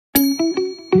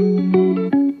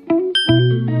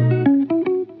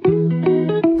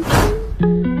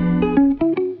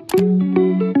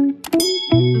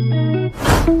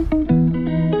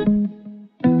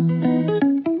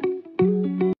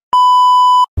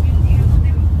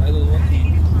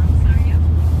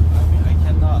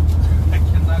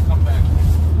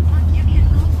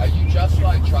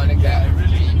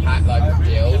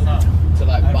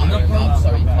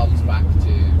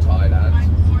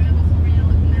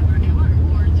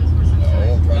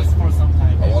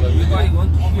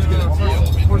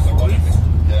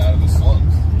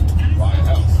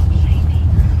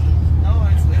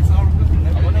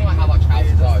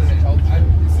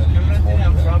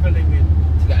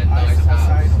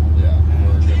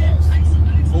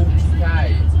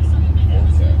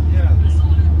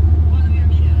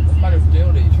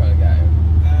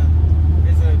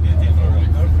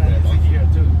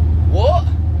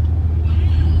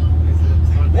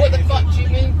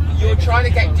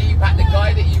trying to get Deepak, the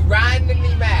guy that you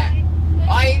randomly met.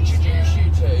 I introduced you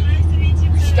to.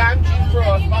 We scammed you for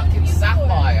a fucking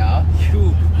sapphire.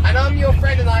 And I'm your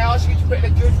friend and I asked you to put in a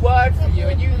good word for you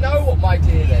and you know what my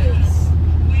deal is.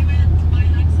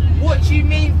 What do you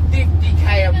mean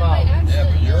 50k a month? Yeah,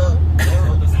 but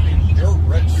you're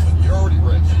rich. You're already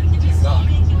rich. He's not.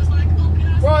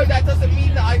 Bro, that doesn't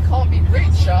mean that I can't be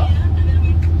richer.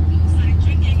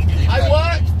 I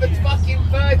worked for fucking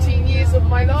 13 years of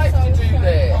my life to do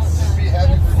this. Just be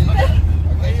happy for Deepak.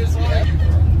 Okay, just be happy for him.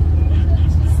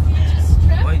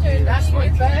 That's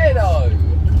not fair though.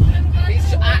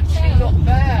 It's actually not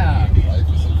fair. Life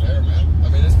isn't fair, man. I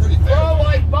mean, it's pretty fair. Bro,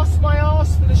 I bust my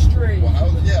ass for the street.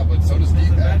 Well, yeah, but so does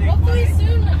Deepak. Hopefully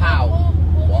soon. How?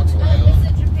 Walks around.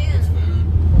 Visit Japan. Gets food.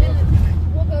 Whatever.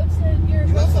 We'll go to your.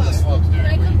 He lives in the slums, dude. Can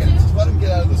I come too? Just let him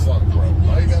get out of the slums, bro.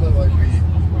 Why you gotta like be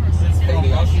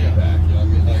hating on Deepak? You know what I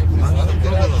mean? Like, just let him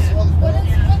get out of the slums, bro. What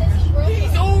is his growth?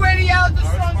 He's already out of the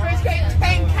slums, but he's getting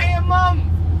 10k a month.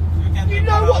 You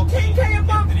know what 10k a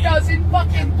month does in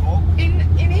fucking in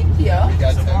India? He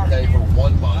got 10k for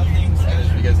 1 month, and it's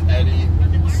because Eddie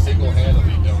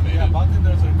single-handedly donated.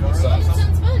 What's up?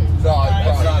 Sounds fun. No,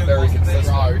 That's not very consistent.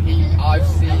 Bro,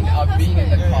 I've been in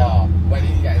the car when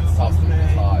he's getting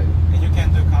subsidized. And you can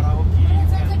do karaoke.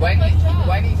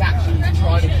 When he's actually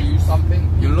trying to do something.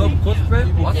 You love cosplay?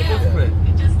 What's cosplay?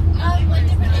 I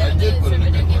did put in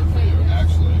a good word for you,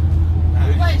 actually.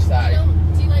 What? Say.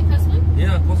 Do you like cosplay?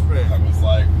 Yeah, cosplay. I was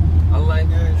like, I like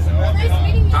Nice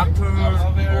meeting you. doctor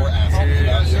people were asking me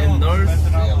about you, and nurse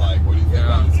being like, what do you think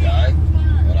about this guy?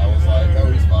 And I was like,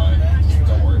 oh, he's fine. Just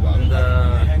don't worry about it.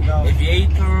 and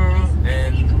aviator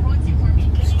and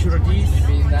securities. You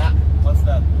mean that? What's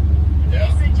that?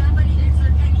 Yeah.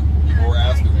 People were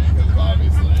asking me because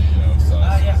obviously, you know, so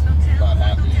not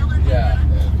happy. Yeah. And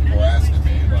people were asking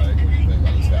me, like, what do you think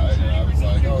about this guy? And I was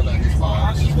like, oh, no, he's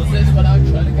fine. It's just Was this when I was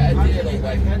trying to get a deal or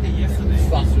when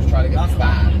Sluss was trying to get me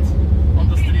banned? On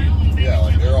the street. yeah,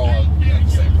 like, they're all at the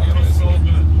same time. It was so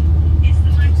basically. good.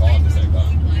 It's all at the same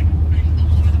time.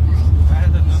 I had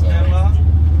the Nutella,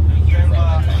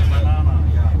 banana,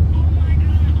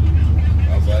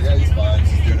 yeah. I was like, yeah, he's fine. He's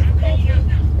just doing it for content.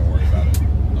 Don't worry about it.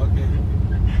 Okay.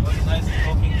 It was nice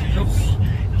talking to you.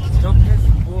 Job has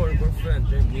more girlfriend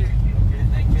than me. Okay,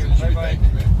 thank you. So you should be Bye-bye.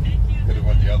 thanking me. Could have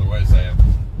went the other way, saying,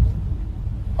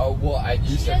 Oh, what? And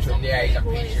you said to him, yeah, he's a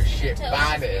piece of shit,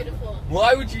 ban him.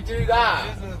 Why would you do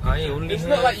that? I only It's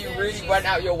not have like you really went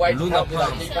out your way to help me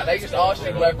like Deepak. They just asked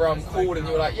you whether I'm cool and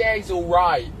you were like, yeah, he's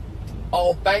alright.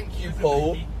 Oh, thank you,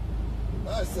 Paul.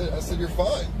 no, I said, you're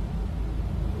fine.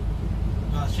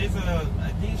 I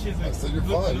think she's a I said, you're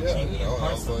good fine, yeah. looking You know, and I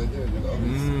was person. like, yeah, you know,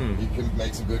 he can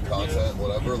make some good content,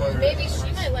 whatever. Like, Maybe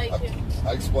she might like you.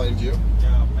 I explained to you.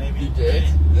 Yeah, maybe. You did?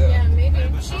 Yeah, Yeah. maybe.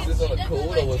 Was this on a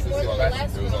call or was this more a than the message?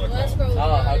 last It was girl. on a The last call. girl was Oh, how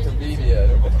not. convenient.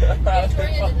 How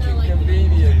fucking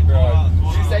convenient, bro.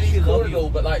 She said he's cool and all,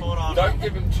 but like, don't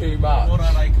give him too much.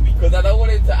 Tora like me. Because I don't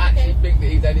want him to actually think that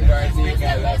he's anywhere near What's my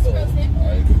that last level. girl's name? I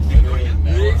literally He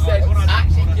never said,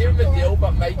 actually give him a deal,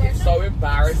 but make it so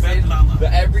embarrassing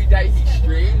that every day he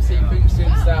streams, he thinks to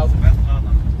himself,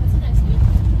 Svetlana. That's a nice name.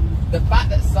 the fact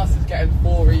that Sus is getting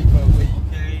 4 E per week.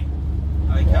 Okay.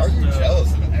 Why are you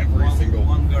jealous of every single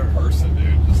person,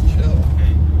 dude? Just chill.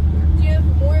 Okay. Do you have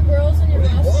more girls in your What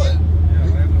do you roster?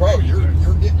 want? Bro,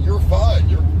 you're fine.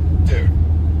 Dude.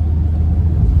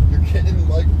 You're getting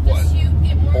like what? Does you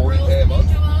get more 40K girls a than month?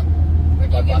 you, Joel? Or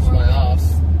do I you get bust more my girls? ass.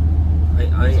 I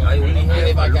only And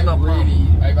if I have get Luna Pump. really,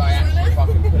 if I actually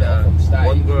fucking put it Yeah, up on stage,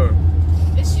 one girl.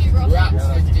 Is she your we're at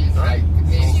girlfriend? 15K,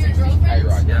 nearly 16K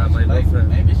right now. Yeah, my girlfriend.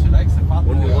 Maybe she likes the pop.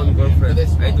 Only one girlfriend. For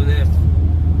this I don't have. I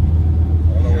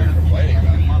don't know what you're complaining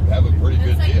about. You have a pretty good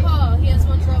That's like deal. Paul. He has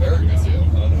one girl. Very good deal. I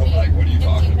don't know, like, what are you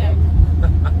talking about?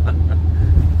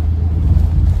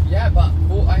 Yeah, but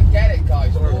I get it,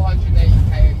 guys.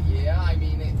 480K a year. I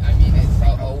mean, it's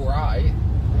all right.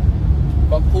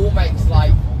 But Paul makes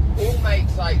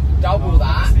like double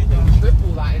that,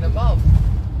 triple that in a month.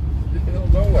 You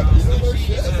don't know what. You don't know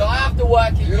shit. So I have to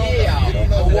work a You don't year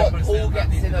know for what what. Paul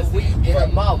gets in a week, in a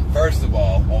month. First of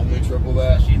all, only triple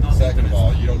that. Second of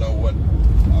all, you don't know what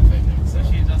I'm making. So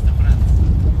she's just a friend.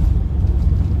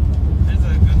 She's a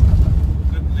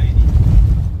good lady.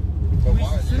 But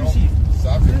why? You Sushi. don't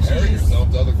stop comparing Sushi is yourself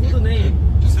to other full people. name.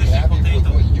 Just be Sushi happy with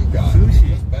potato. what you got. Sushi.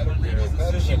 It's better, Sushi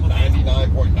better potato. than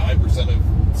 99.9%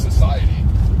 of society.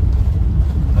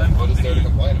 What is there to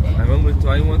complain about? I'm hungry too.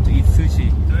 I want to eat sushi. Do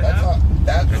you That's have?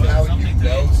 how you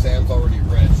know Sam's already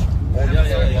rich. Only Yeah, a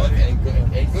month ain't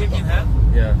good. Ain't good Chicken enough.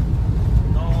 head? Yeah.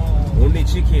 No. Only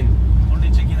chicken. Only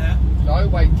chicken head? No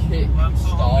way Kit I'm so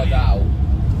starred hungry. out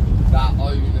that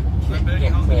own